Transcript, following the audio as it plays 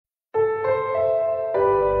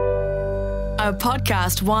A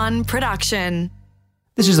Podcast One production.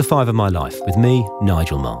 This is The Five of My Life with me,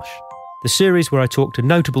 Nigel Marsh. The series where I talk to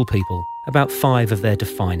notable people about 5 of their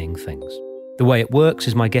defining things. The way it works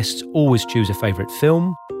is my guests always choose a favourite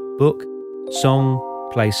film, book, song,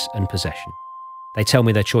 place and possession. They tell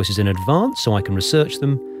me their choices in advance so I can research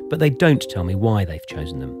them, but they don't tell me why they've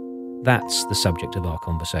chosen them. That's the subject of our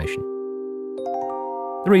conversation.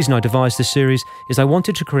 The reason I devised this series is I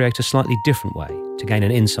wanted to create a slightly different way to gain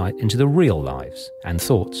an insight into the real lives and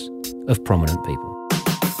thoughts of prominent people.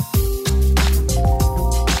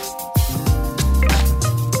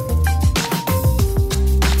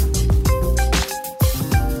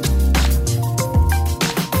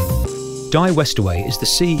 Di Westaway is the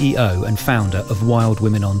CEO and founder of Wild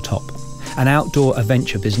Women on Top, an outdoor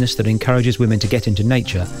adventure business that encourages women to get into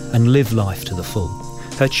nature and live life to the full.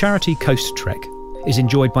 Her charity Coast Trek is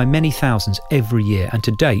enjoyed by many thousands every year and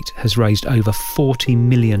to date has raised over $40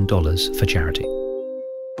 million for charity.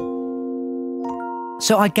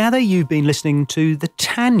 So I gather you've been listening to the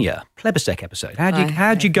Tanya Plebiscite episode.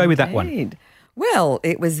 How'd you go with that one? Well,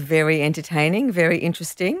 it was very entertaining, very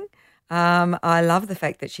interesting. I love the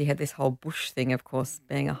fact that she had this whole bush thing, of course,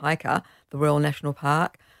 being a hiker, the Royal National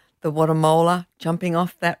Park, the Watamola, jumping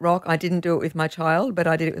off that rock. I didn't do it with my child, but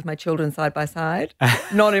I did it with my children side by side,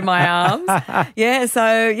 not in my arms.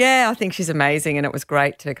 I think she's amazing, and it was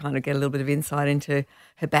great to kind of get a little bit of insight into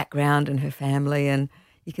her background and her family, and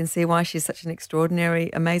you can see why she's such an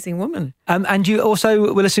extraordinary, amazing woman. And you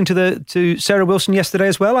also were listening to Sarah Wilson yesterday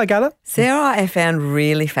as well, I gather? Sarah I found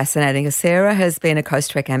really fascinating. Sarah has been a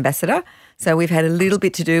Coast Trek ambassador, so we've had a little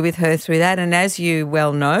bit to do with her through that. And as you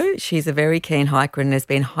well know, she's a very keen hiker and has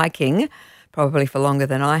been hiking probably for longer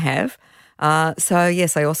than I have.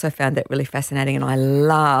 Yes, I also found that really fascinating. And I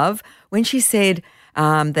love when she said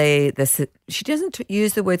she doesn't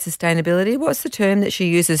use the word sustainability. What's the term that she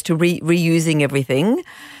uses to reusing everything?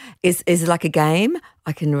 Is like a game.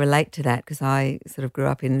 I can relate to that because I sort of grew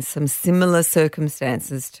up in some similar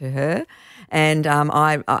circumstances to her. And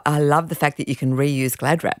I love the fact that you can reuse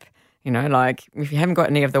Glad wrap. You know, like if you haven't got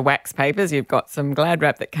any of the wax papers, you've got some Glad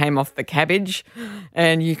wrap that came off the cabbage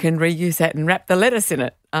and you can reuse that and wrap the lettuce in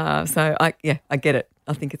it. I get it.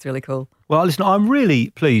 I think it's really cool. Well, listen, I'm really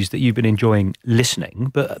pleased that you've been enjoying listening,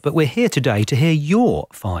 but we're here today to hear your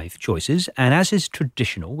 5 choices. And as is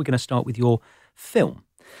traditional, we're going to start with your film.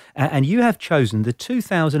 And you have chosen the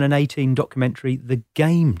 2018 documentary, The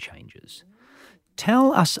Game Changers.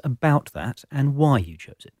 Tell us about that and why you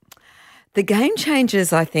chose it. The Game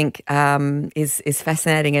Changers, I think, is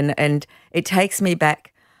fascinating and it takes me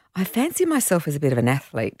back. I fancy myself as a bit of an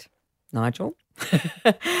athlete, Nigel.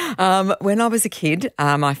 When I was a kid,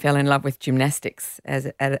 I fell in love with gymnastics as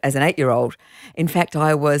an 8-year-old. In fact,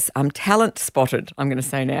 I was talent spotted, I'm going to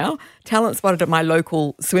say now, at my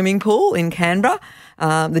local swimming pool in Canberra,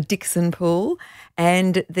 the Dixon Pool.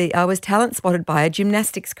 And I was talent spotted by a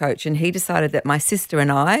gymnastics coach, and he decided that my sister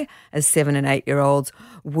and I, as 7 and 8-year-olds,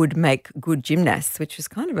 would make good gymnasts, which was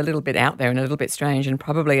kind of a little bit out there and a little bit strange, and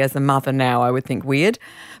probably as a mother now I would think weird.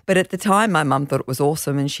 But at the time, my mum thought it was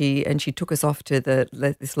awesome, and she took us off to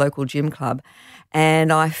this local gym club,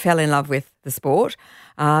 and I fell in love with the sport.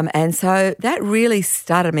 And so that really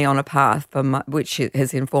started me on a path which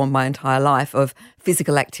has informed my entire life of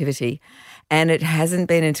physical activity. And it hasn't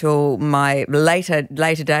been until my later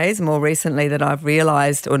days, more recently, that I've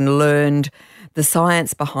realised and learned the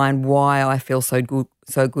science behind why I feel so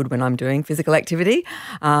good when I'm doing physical activity.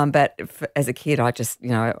 But as a kid, I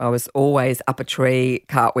was always up a tree,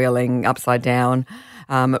 cartwheeling upside down,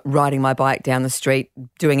 riding my bike down the street,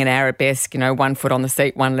 doing an arabesque, 1 foot on the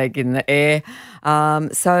seat, 1 leg in the air.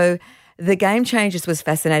 So The Game Changers was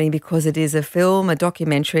fascinating because it is a film, a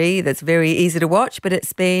documentary that's very easy to watch, but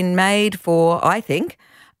it's been made for, I think,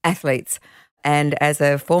 athletes. And as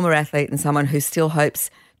a former athlete and someone who still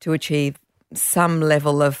hopes to achieve some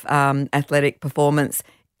level of athletic performance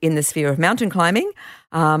in the sphere of mountain climbing,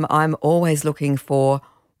 I'm always looking for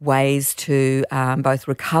ways to both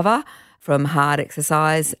recover from hard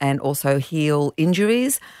exercise and also heal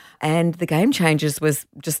injuries. And The Game Changers was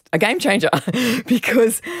just a game changer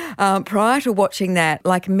because prior to watching that,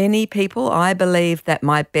 like many people, I believed that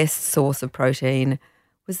my best source of protein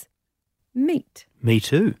was meat. Me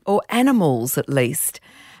too. Or animals at least.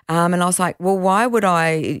 And I was like, well, why would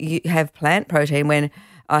I have plant protein when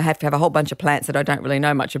I have to have a whole bunch of plants that I don't really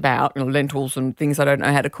know much about, lentils and things I don't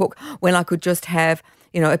know how to cook, when I could just have,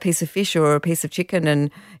 a piece of fish or a piece of chicken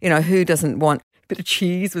and, who doesn't want bit of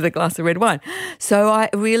cheese with a glass of red wine. So I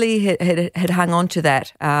really had hung on to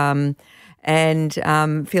that and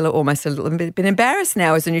feel almost a little bit embarrassed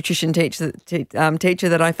now as a nutrition teacher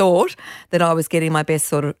that I thought that I was getting my best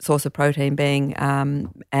sort of source of protein being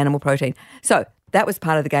animal protein. So that was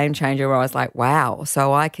part of the game changer where I was like, wow,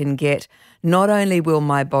 so I can get, not only will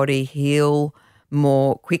my body heal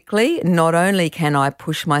more quickly, not only can I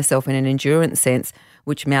push myself in an endurance sense,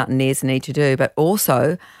 which mountaineers need to do, but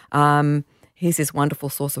also here's this wonderful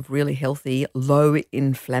source of really healthy, low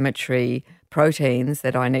inflammatory proteins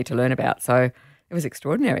that I need to learn about. So it was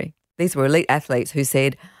extraordinary. These were elite athletes who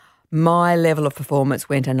said, my level of performance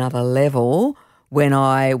went another level when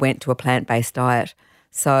I went to a plant-based diet.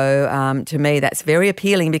 So to me, that's very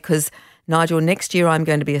appealing because, Nigel, next year I'm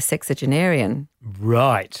going to be a sexagenarian.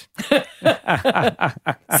 Right.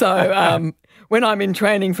 So when I'm in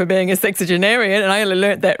training for being a sexagenarian, and I only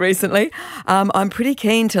learnt that recently, I'm pretty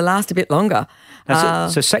keen to last a bit longer.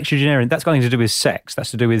 So sexagenarian, that's got nothing to do with sex.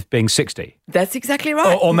 That's to do with being 60. That's exactly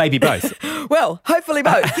right. Or maybe both. Well, hopefully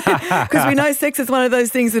both, because we know sex is one of those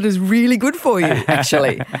things that is really good for you,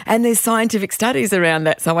 actually. And there's scientific studies around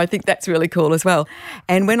that, so I think that's really cool as well.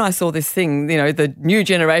 And when I saw this thing, you know, the new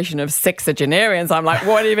generation of sexagenarians, I'm like,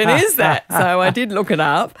 what even is that? So I did look it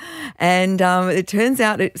up, and it turns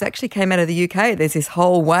out it actually came out of the UK. There's this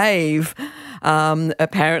whole wave,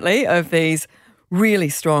 apparently, of these really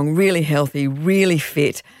strong, really healthy, really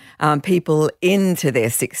fit people into their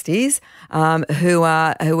 60s who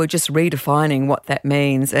are just redefining what that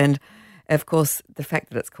means. And, of course, the fact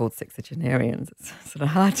that it's called sexagenarians, it's sort of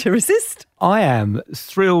hard to resist. I am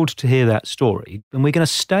thrilled to hear that story, and we're going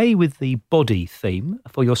to stay with the body theme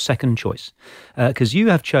for your second choice, because you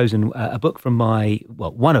have chosen a book from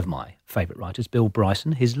one of my favourite writers, Bill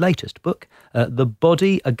Bryson, his latest book, The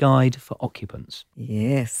Body, A Guide for Occupants.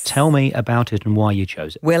 Yes. Tell me about it and why you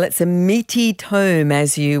chose it. Well, it's a meaty tome,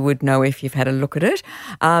 as you would know if you've had a look at it,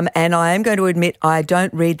 and I am going to admit I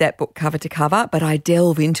don't read that book cover to cover, but I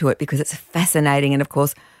delve into it because it's fascinating, and of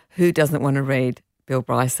course, who doesn't want to read Bill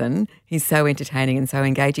Bryson? He's so entertaining and so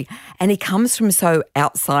engaging. And he comes from so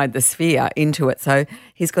outside the sphere into it. So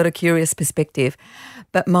he's got a curious perspective.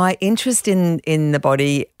 But my interest in the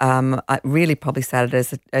body I really probably started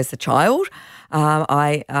as a child.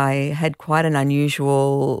 I had quite an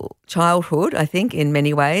unusual childhood, I think, in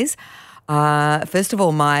many ways. First of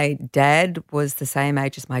all, my dad was the same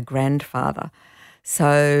age as my grandfather.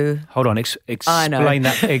 So hold on, explain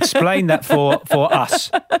that. Explain that for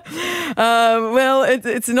us. Well,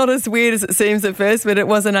 it's not as weird as it seems at first, but it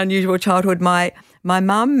was an unusual childhood. My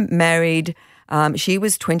mum married. She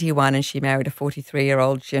was 21 and she married a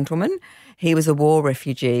 43-year-old gentleman. He was a war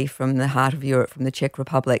refugee from the heart of Europe, from the Czech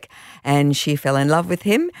Republic, and she fell in love with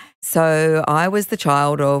him. So I was the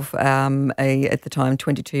child of at the time,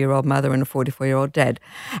 22-year-old mother and a 44-year-old dad.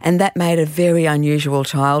 And that made a very unusual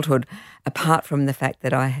childhood, apart from the fact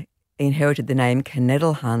that I inherited the name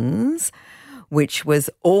Kneddelhans, which was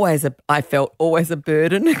I felt always a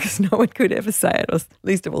burden because no one could ever say it, or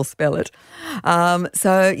least of all spell it.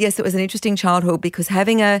 So, yes, it was an interesting childhood because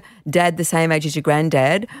having a dad the same age as your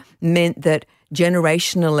granddad meant that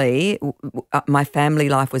generationally my family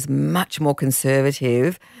life was much more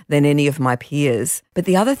conservative than any of my peers. But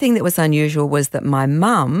the other thing that was unusual was that my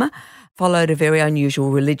mum followed a very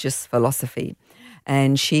unusual religious philosophy,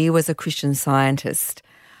 and she was a Christian Scientist.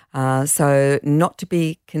 So not to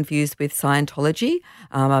be confused with Scientology.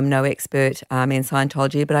 I'm no expert in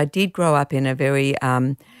Scientology, but I did grow up in a very,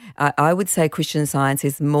 I would say Christian Science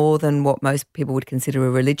is more than what most people would consider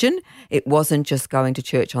a religion. It wasn't just going to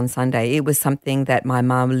church on Sunday. It was something that my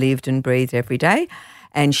mum lived and breathed every day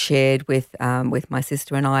and shared with my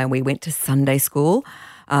sister and I, and we went to Sunday school.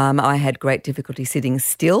 I had great difficulty sitting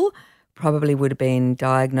still. Probably would have been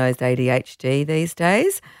diagnosed ADHD these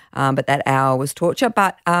days, but that hour was torture.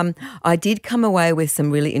 But I did come away with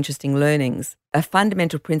some really interesting learnings. A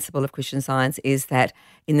fundamental principle of Christian Science is that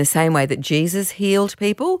in the same way that Jesus healed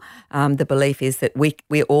people, the belief is that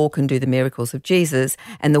we all can do the miracles of Jesus,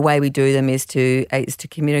 and the way we do them is to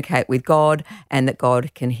communicate with God, and that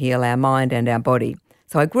God can heal our mind and our body.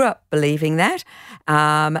 So I grew up believing that.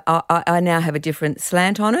 I now have a different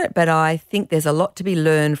slant on it, but I think there's a lot to be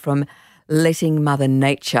learned from letting Mother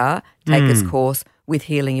Nature take its course with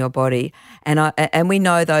healing your body. And we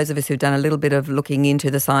know, those of us who've done a little bit of looking into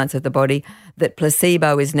the science of the body, that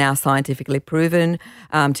placebo is now scientifically proven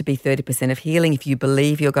to be 30% of healing. If you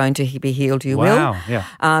believe you're going to be healed, you will. Wow, yeah.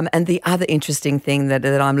 And the other interesting thing that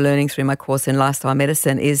I'm learning through my course in lifestyle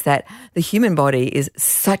medicine is that the human body is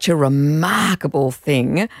such a remarkable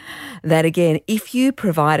thing that, again, if you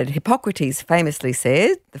provided, Hippocrates famously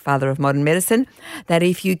said, the father of modern medicine, that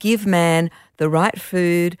if you give man the right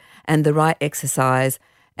food and the right exercise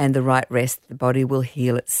and the right rest, the body will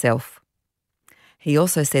heal itself. he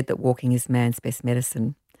also said that walking is man's best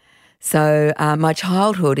medicine. So my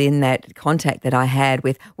childhood, in that contact that I had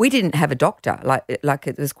with, we didn't have a doctor. Like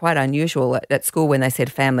it was quite unusual at school when they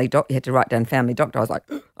said family doctor. You had to write down family doctor. I was like,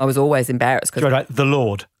 I was always embarrassed. Did you write the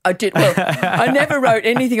Lord? I did. Well, I never wrote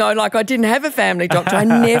anything. I didn't have a family doctor. I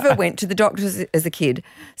never went to the doctor as a kid.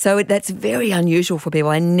 So that's very unusual for people.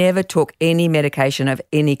 I never took any medication of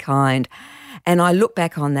any kind. And I look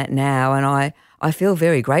back on that now and I feel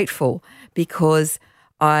very grateful, because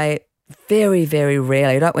I very, very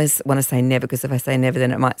rarely, I don't want to say never, because if I say never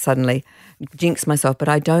then it might suddenly jinx myself, but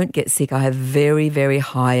I don't get sick. I have very, very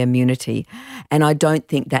high immunity, and I don't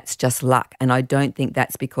think that's just luck, and I don't think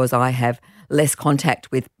that's because I have less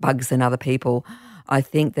contact with bugs than other people. I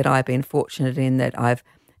think that I've been fortunate in that I've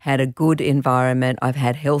had a good environment, I've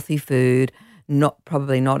had healthy food,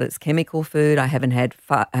 probably not as chemical food, I haven't had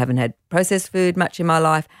processed food much in my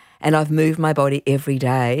life, and I've moved my body every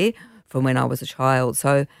day from when I was a child.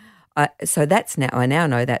 So that's now, I now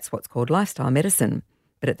know that's what's called lifestyle medicine.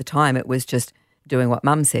 But at the time it was just doing what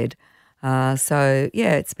Mum said. So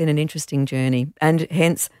yeah, it's been an interesting journey, and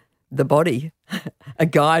hence the body, a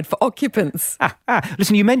guide for occupants.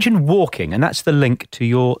 Listen, you mentioned walking, and that's the link to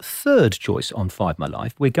your third choice on Five My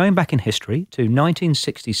Life. We're going back in history to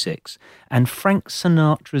 1966, and Frank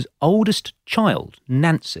Sinatra's oldest child,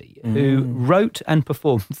 Nancy, who wrote and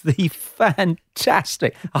performed the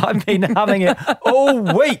fantastic, I've been humming it all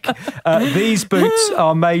week, These Boots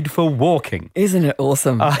Are Made for Walking. Isn't it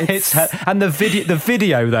awesome? And the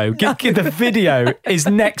video though, the video is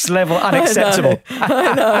next level unacceptable.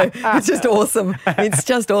 I know. It's just awesome. It's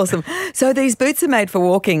just awesome. So These Boots Are Made for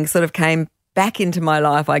Walking sort of came back into my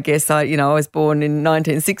life, I guess. I was born in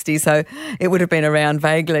 1960, so it would have been around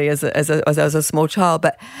vaguely as a small child.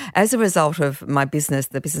 But as a result of my business,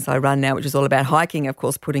 the business I run now, which is all about hiking, of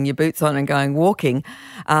course, putting your boots on and going walking,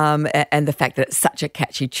 and the fact that it's such a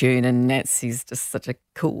catchy tune, and Nancy's just such a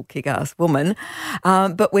cool, kick-ass woman.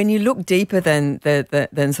 But when you look deeper than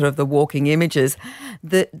sort of the walking images,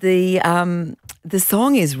 the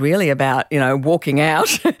song is really about, walking out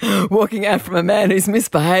from a man who's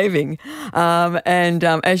misbehaving.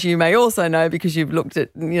 As you may also know, because you've looked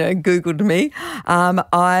at, Googled me,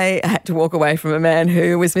 I had to walk away from a man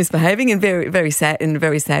who was misbehaving in very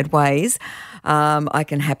sad ways. I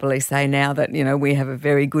can happily say now that, we have a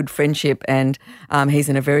very good friendship, and he's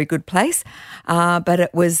in a very good place. But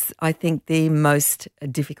it was, I think, the most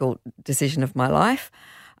difficult decision of my life.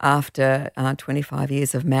 After 25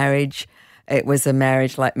 years of marriage, it was a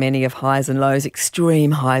marriage like many of highs and lows, extreme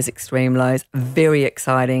highs, extreme lows, very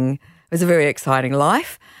exciting. It was a very exciting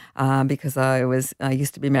life, because I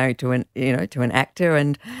used to be married to an actor,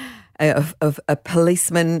 and of a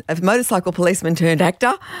policeman, a motorcycle policeman turned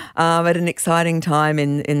actor, at an exciting time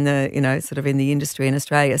in the sort of in the industry in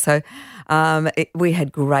Australia. So we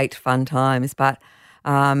had great fun times, but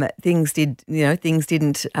things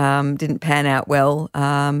didn't pan out well,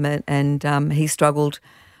 and he struggled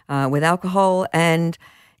with alcohol, and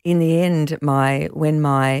in the end, when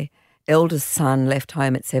my eldest son left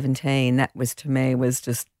home at 17, that was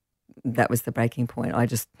the breaking point. I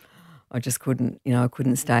just couldn't, I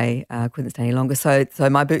couldn't stay any longer. So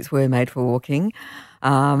my boots were made for walking,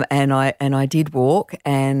 and I did walk.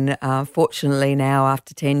 And fortunately now,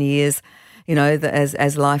 after 10 years,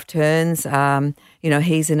 as life turns,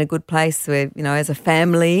 he's in a good place. We're, as a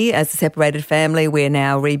family, as a separated family, we're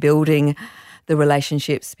now rebuilding the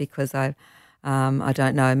relationships, because I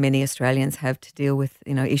don't know, many Australians have to deal with,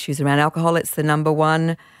 issues around alcohol. It's the number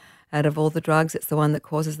one out of all the drugs. It's the one that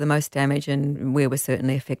causes the most damage, and we were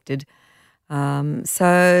certainly affected.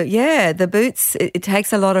 The boots, it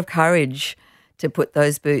takes a lot of courage to put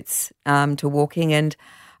those boots to walking. And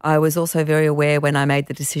I was also very aware when I made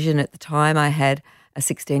the decision at the time. I had a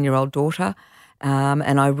 16-year-old daughter,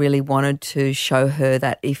 and I really wanted to show her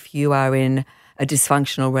that if you are in a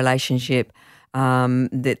dysfunctional relationship,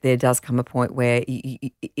 that there does come a point where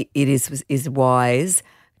it is wise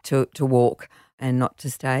to walk and not to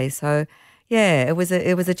stay. So, yeah, it was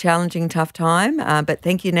a challenging, tough time. But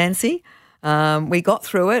thank you, Nancy. We got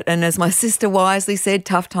through it, and as my sister wisely said,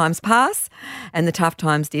 tough times pass, and the tough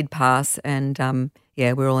times did pass, and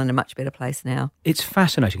we're all in a much better place now. It's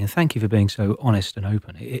fascinating, and thank you for being so honest and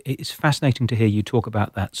open. It's fascinating to hear you talk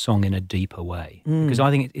about that song in a deeper way, because I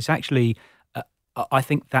think it's actually... I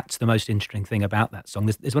think that's the most interesting thing about that song.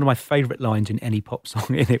 There's one of my favourite lines in any pop song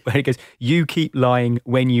in it, where it goes, "You keep lying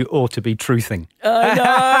when you ought to be truthing." I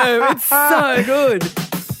know, it's so good.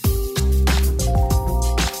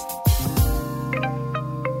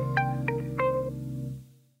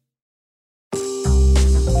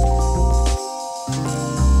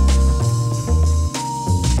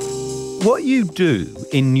 What you do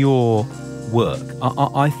in your work,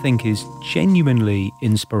 I think is genuinely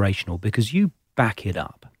inspirational because you back it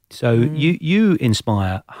up. So you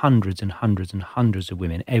inspire hundreds and hundreds and hundreds of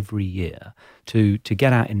women every year to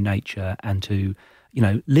get out in nature and to,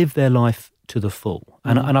 live their life to the full.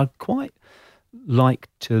 And I quite like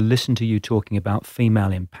to listen to you talking about female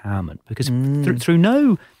empowerment because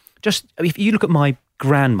if you look at my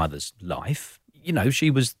grandmother's life, she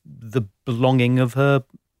was the belonging of her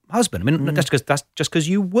husband. I mean, that's just because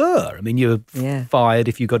you were. I mean, you were fired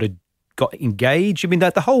if you got engaged. I mean,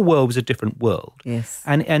 that the whole world was a different world. Yes.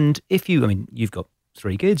 And if you've got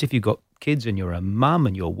 3 kids. If you've got kids and you're a mum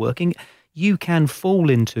and you're working, you can fall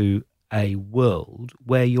into a world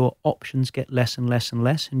where your options get less and less and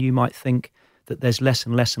less, and you might think that there's less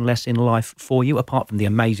and less and less in life for you, apart from the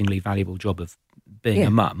amazingly valuable job of being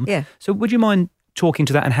a mum. Yeah. So would you mind talking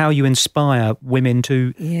to that and how you inspire women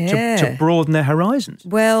to broaden their horizons?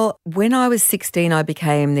 Well, when I was 16, I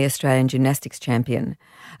became the Australian gymnastics champion.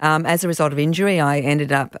 As a result of injury, I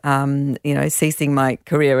ended up, ceasing my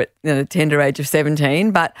career at the tender age of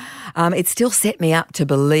 17. But it still set me up to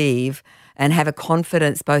believe and have a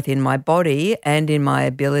confidence both in my body and in my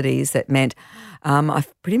abilities that meant I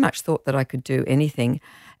pretty much thought that I could do anything.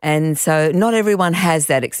 And so not everyone has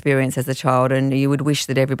that experience as a child, and you would wish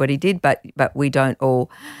that everybody did, but we don't all.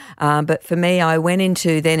 But for me, I went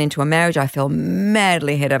into a marriage. I fell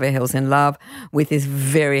madly head over heels in love with this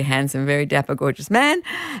very handsome, very dapper, gorgeous man.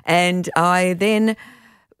 And I then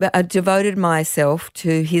devoted myself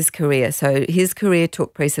to his career. So his career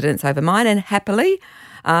took precedence over mine, and happily.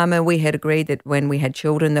 And we had agreed that when we had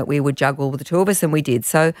children that we would juggle the two of us, and we did.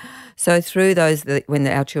 So through those, when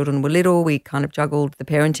our children were little, we kind of juggled the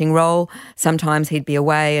parenting role. Sometimes he'd be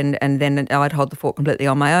away and then I'd hold the fort completely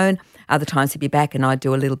on my own. Other times he'd be back and I'd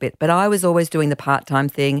do a little bit. But I was always doing the part-time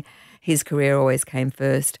thing. His career always came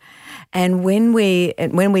first. And when we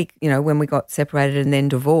got separated and then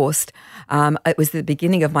divorced, it was the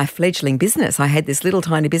beginning of my fledgling business. I had this little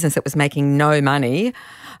tiny business that was making no money.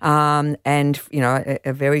 And a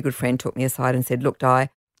very good friend took me aside and said, "Look, Di,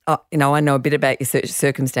 I know a bit about your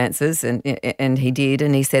circumstances," and he did,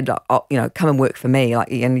 and he said, "Come and work for me.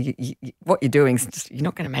 Like, and what you're doing is just, you're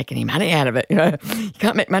not going to make any money out of it. You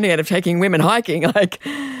can't make money out of taking women hiking."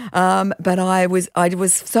 But I was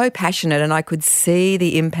so passionate, and I could see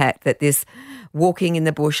the impact that this walking in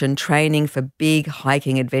the bush and training for big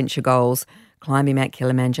hiking adventure goals, climbing Mount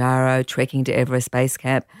Kilimanjaro, trekking to Everest Base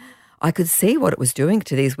Camp. I could see what it was doing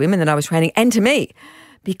to these women that I was training and to me,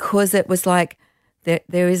 because it was like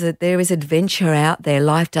there is adventure out there.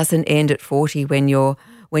 Life doesn't end at 40 when you're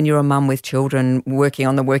a mum with children working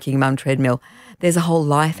on the working mum treadmill. There's a whole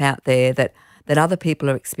life out there that other people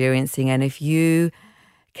are experiencing, and if you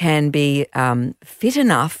can be fit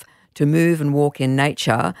enough to move and walk in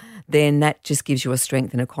nature, then that just gives you a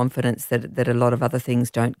strength and a confidence that a lot of other things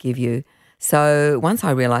don't give you. So once I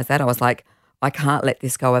realised that, I was like, I can't let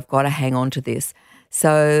this go. I've got to hang on to this.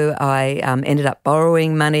 So I ended up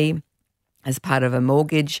borrowing money as part of a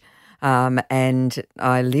mortgage, and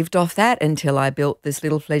I lived off that until I built this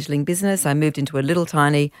little fledgling business. I moved into a little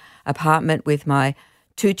tiny apartment with my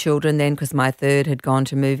 2 children then, because my third had gone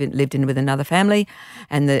to lived in with another family,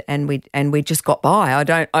 and we just got by.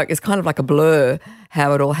 It's kind of like a blur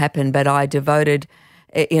how it all happened, but I devoted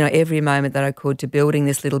every moment that I could to building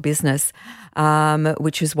this little business,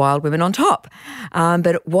 which was Wild Women on Top.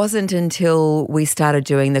 But it wasn't until we started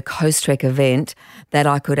doing the Coast Trek event that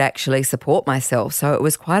I could actually support myself. So it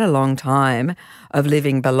was quite a long time of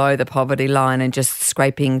living below the poverty line and just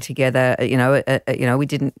scraping together. We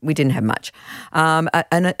didn't have much,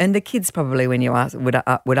 and the kids probably, when you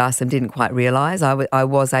would ask them, didn't quite realise I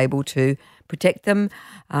was able to protect them,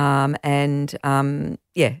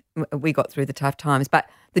 we got through the tough times. But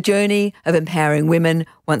the journey of empowering women,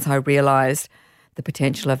 once I realised the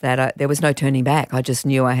potential of that, there was no turning back. I just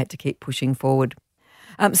knew I had to keep pushing forward.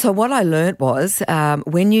 So what I learnt was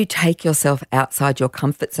when you take yourself outside your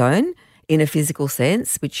comfort zone in a physical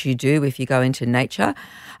sense, which you do if you go into nature,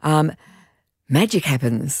 magic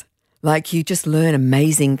happens. Like, you just learn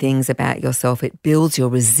amazing things about yourself. It builds your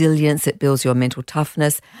resilience. It builds your mental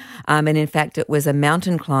toughness. And in fact, it was a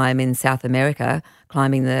mountain climb in South America,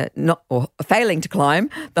 failing to climb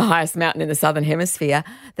the highest mountain in the Southern Hemisphere,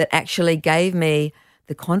 that actually gave me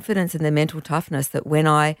the confidence and the mental toughness that when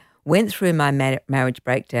I went through my marriage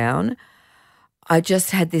breakdown, I just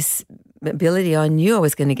had this ability. I knew I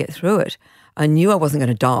was going to get through it. I knew I wasn't going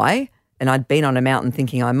to die, and I'd been on a mountain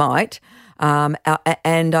thinking I might.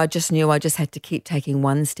 And I just knew I just had to keep taking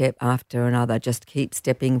one step after another, just keep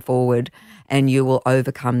stepping forward and you will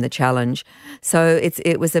overcome the challenge. So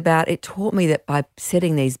it taught me that by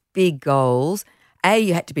setting these big goals,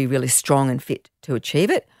 you had to be really strong and fit to achieve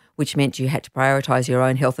it, which meant you had to prioritise your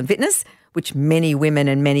own health and fitness, which many women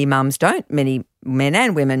and many mums don't, many men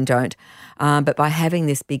and women don't. But by having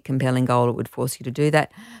this big compelling goal, it would force you to do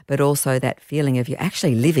that, but also that feeling of you're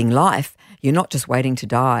actually living life. You're not just waiting to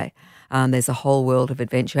die. There's a whole world of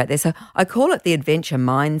adventure out there. So I call it the adventure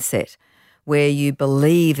mindset, where you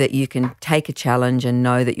believe that you can take a challenge and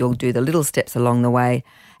know that you'll do the little steps along the way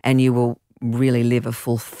and you will really live a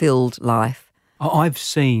fulfilled life. I've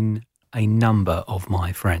seen a number of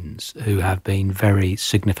my friends who have been very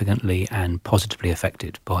significantly and positively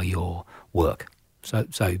affected by your work. So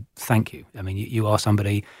thank you. I mean, you are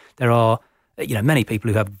somebody, there are many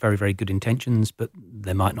people who have very, very good intentions, but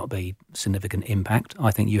there might not be significant impact.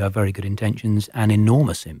 I think you have very good intentions and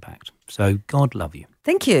enormous impact. So God love you.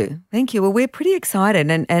 Thank you. Thank you. Well, we're pretty excited.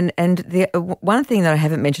 And the one thing that I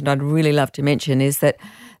haven't mentioned I'd really love to mention is that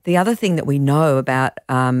the other thing that we know about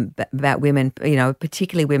women,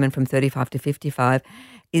 particularly women from 35 to 55,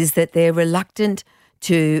 is that they're reluctant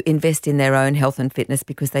to invest in their own health and fitness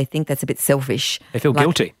because they think that's a bit selfish. They feel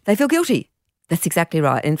guilty. They feel guilty. That's exactly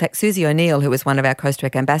right. In fact, Susie O'Neill, who was one of our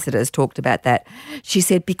Coast-Rec ambassadors, talked about that. She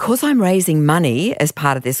said, because I'm raising money as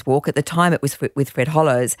part of this walk, at the time it was with Fred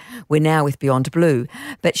Hollows, we're now with Beyond Blue,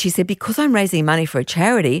 but she said, because I'm raising money for a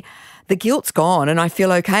charity, the guilt's gone and I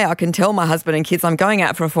feel okay. I can tell my husband and kids I'm going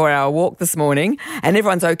out for a 4-hour walk this morning and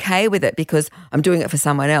everyone's okay with it because I'm doing it for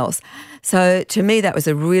someone else. So to me, that was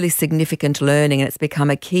a really significant learning and it's become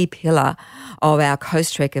a key pillar of our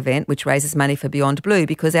Coast Trek event, which raises money for Beyond Blue,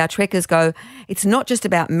 because our trekkers go, it's not just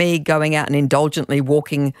about me going out and indulgently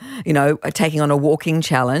walking, taking on a walking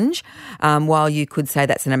challenge, while you could say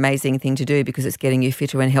that's an amazing thing to do because it's getting you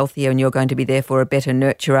fitter and healthier and you're going to be there for a better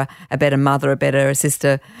nurturer, a better mother, a better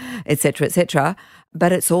sister, etc., etc.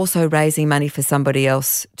 But it's also raising money for somebody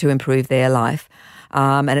else to improve their life.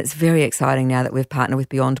 And it's very exciting now that we've partnered with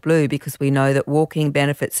Beyond Blue because we know that walking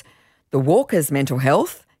benefits the walker's mental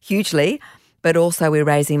health hugely, but also we're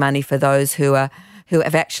raising money for those who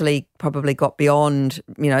have actually probably got beyond,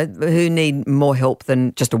 who need more help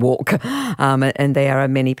than just a walk. And there are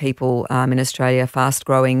many people in Australia,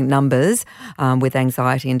 fast-growing numbers with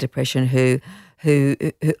anxiety and depression who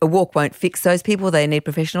a walk won't fix those people. They need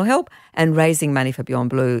professional help, and raising money for Beyond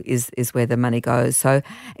Blue is where the money goes. So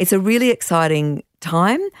it's a really exciting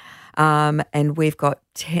time, and we've got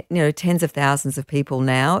tens of thousands of people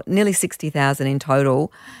now, nearly 60,000 in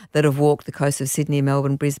total, that have walked the coast of Sydney,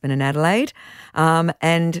 Melbourne, Brisbane and Adelaide.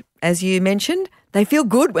 And as you mentioned, they feel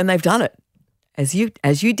good when they've done it, as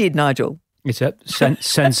you did, Nigel. It's a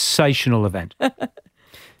sensational event.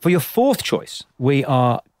 For your fourth choice, we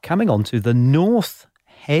are coming on to the North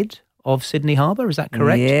Head of Sydney Harbour. Is that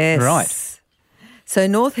correct? Yes. Right. So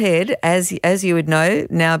North Head, as you would know,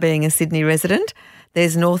 now being a Sydney resident,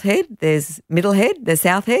 there's North Head, there's Middle Head, there's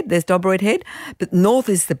South Head, there's Dobroyd Head, but North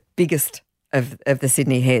is the biggest of the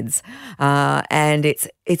Sydney heads, and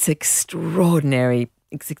it's extraordinary.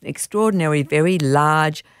 It's an extraordinary, very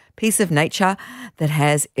large piece of nature that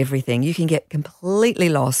has everything. You can get completely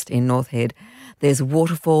lost in North Head. There's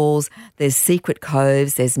waterfalls, there's secret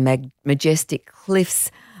coves, there's majestic cliffs,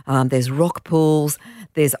 there's rock pools,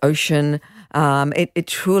 there's ocean. It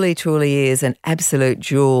truly, truly is an absolute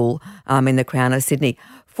jewel in the crown of Sydney.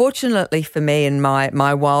 Fortunately for me and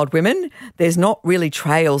my wild women, there's not really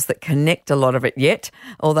trails that connect a lot of it yet,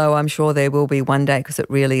 although I'm sure there will be one day because it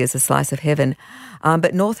really is a slice of heaven.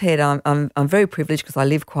 But North Head, I'm very privileged because I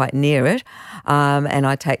live quite near it, and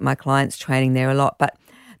I take my clients training there a lot. But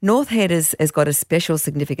North Head has got a special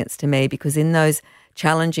significance to me because in those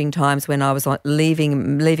challenging times when I was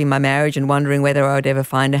leaving my marriage and wondering whether I would ever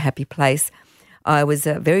find a happy place, I was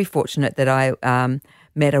very fortunate that I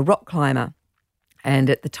met a rock climber.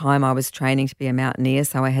 And at the time I was training to be a mountaineer,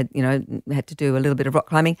 so I had to do a little bit of rock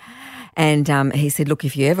climbing. And he said, look,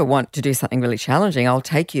 if you ever want to do something really challenging, I'll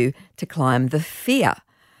take you to climb the Fear.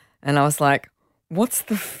 And I was like, what's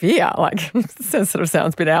the Fear? Like, it sort of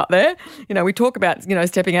sounds a bit out there. We talk about,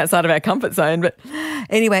 stepping outside of our comfort zone. But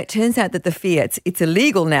anyway, it turns out that the Fear, it's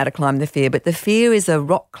illegal now to climb the Fear, but the Fear is a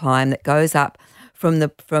rock climb that goes up from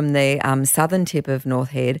the southern tip of North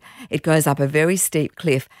Head. It goes up a very steep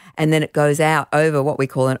cliff and then it goes out over what we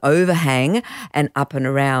call an overhang and up and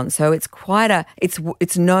around. So it's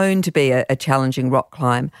it's known to be a challenging rock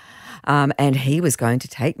climb. and he was going to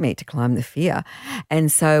take me to climb the fear.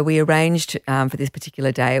 And so we arranged for this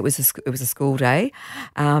particular day. It was a school day,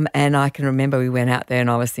 and I can remember we went out there and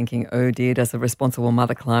I was thinking, oh dear, does a responsible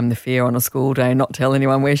mother climb the fear on a school day and not tell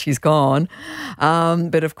anyone where she's gone?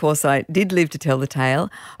 But of course I did live to tell the tale.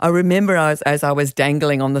 I remember as I was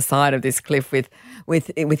dangling on the side of this cliff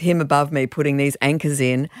with him above me putting these anchors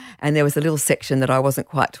in, and there was a little section that I wasn't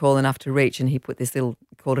quite tall enough to reach, and he put this little,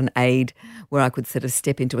 called an aid, where I could sort of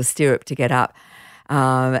step into a stirrup to get up.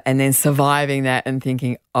 And then surviving that and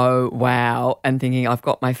thinking, oh, wow, and thinking I've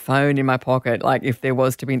got my phone in my pocket. Like if there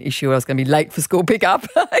was to be an issue, I was going to be late for school pickup.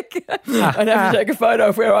 I'd have to take a photo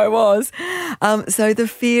of where I was. So the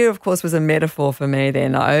fear, of course, was a metaphor for me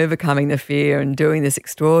then, overcoming the fear and doing this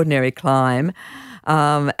extraordinary climb.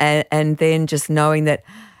 And then just knowing that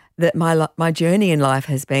my journey in life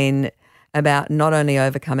has been about not only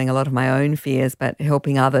overcoming a lot of my own fears, but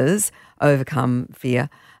helping others overcome fear.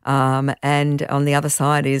 And on the other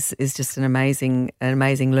side is just an amazing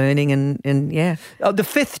learning and yeah. The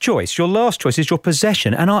fifth choice, your last choice, is your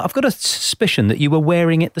possession, and I've got a suspicion that you were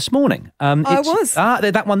wearing it this morning. I was.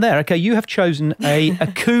 That one there. Okay, you have chosen a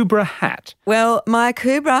Kubra hat. Well, my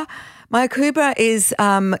Kubra is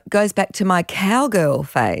goes back to my cowgirl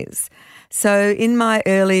phase. So in my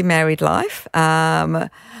early married life, when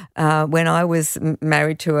I was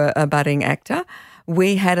married to a budding actor,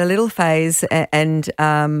 we had a little phase and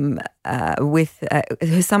with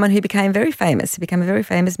someone who became very famous. He became a very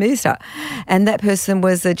famous movie star. And that person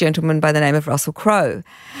was a gentleman by the name of Russell Crowe.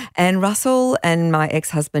 And Russell and my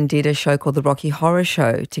ex-husband did a show called The Rocky Horror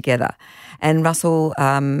Show together. And Russell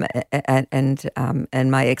and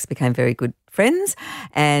my ex became very good friends.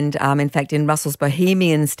 And in fact, in Russell's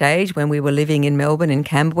bohemian stage, when we were living in Melbourne, in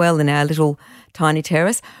Camberwell, in our little tiny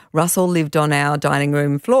terrace, Russell lived on our dining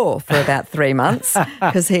room floor for about 3 months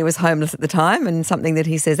because he was homeless at the time, and something that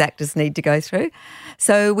he says actors need to go through.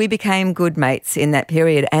 So we became good mates in that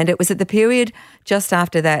period. And it was at the period just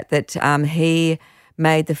after that he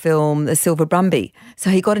made the film The Silver Brumby. So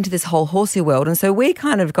he got into this whole horsey world. And so we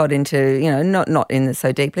kind of got into, not in this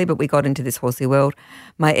so deeply, but we got into this horsey world.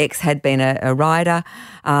 My ex had been a rider,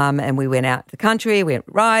 and we went out to the country, we went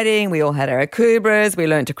riding, we all had our Kubras, we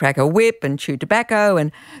learned to crack a whip and chew tobacco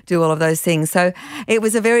and do all of those things. So it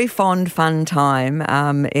was a very fond, fun time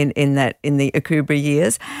in the Kubra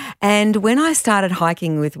years. And when I started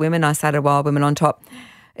hiking with women, I started Wild Women on Top,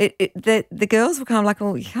 the girls were kind of like,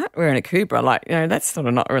 well, you can't wear an Kubra. Like, that's sort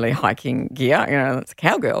of not really hiking gear. That's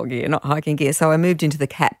cowgirl gear, not hiking gear. So I moved into the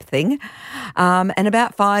cap thing. And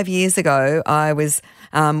about 5 years ago, I was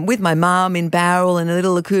with my mum in Bowral in a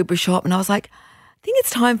little Kubra shop, and I was like, I think it's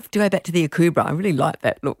time to go back to the Kubra. I really like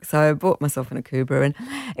that look. So I bought myself an Kubra, and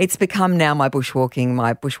it's become now my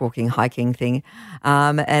bushwalking hiking thing.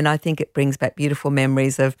 And I think it brings back beautiful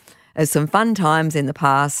memories of some fun times in the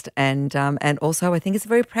past, and also I think it's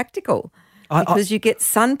very practical because you get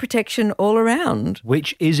sun protection all around.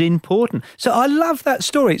 Which is important. So I love that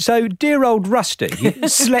story. So dear old Rusty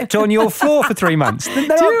slept on your floor for 3 months.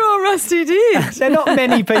 Dear old Rusty did. There are not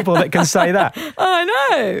many people that can say that. I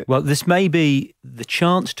know. Well, this may be the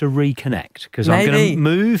chance to reconnect, because I'm going to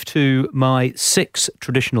move to my sixth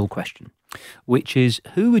traditional question, which is,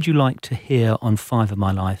 who would you like to hear on 5 of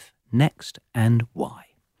My Life next, and why?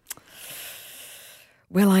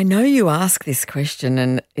 Well, I know you ask this question,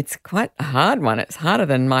 and it's quite a hard one. It's harder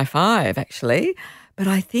than my 5, actually. But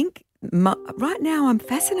I think right now I'm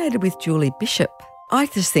fascinated with Julie Bishop. I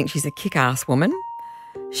just think she's a kick-ass woman.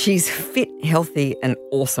 She's fit, healthy and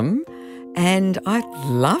awesome. And I'd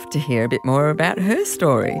love to hear a bit more about her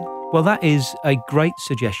story. Well, that is a great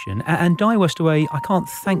suggestion. And Di Westaway, I can't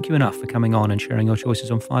thank you enough for coming on and sharing your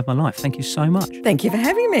choices on 5 My Life. Thank you so much. Thank you for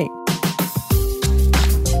having me.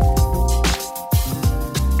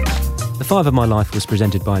 The 5 of My Life was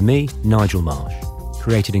presented by me, Nigel Marsh.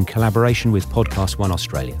 Created in collaboration with Podcast One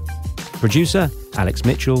Australia. Producer, Alex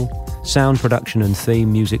Mitchell. Sound production and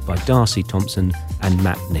theme music by Darcy Thompson and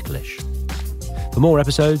Matt Nicholish. For more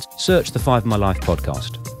episodes, search the 5 of My Life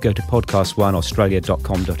podcast. Go to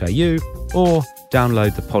podcastoneaustralia.com.au or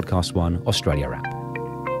download the Podcast One Australia app.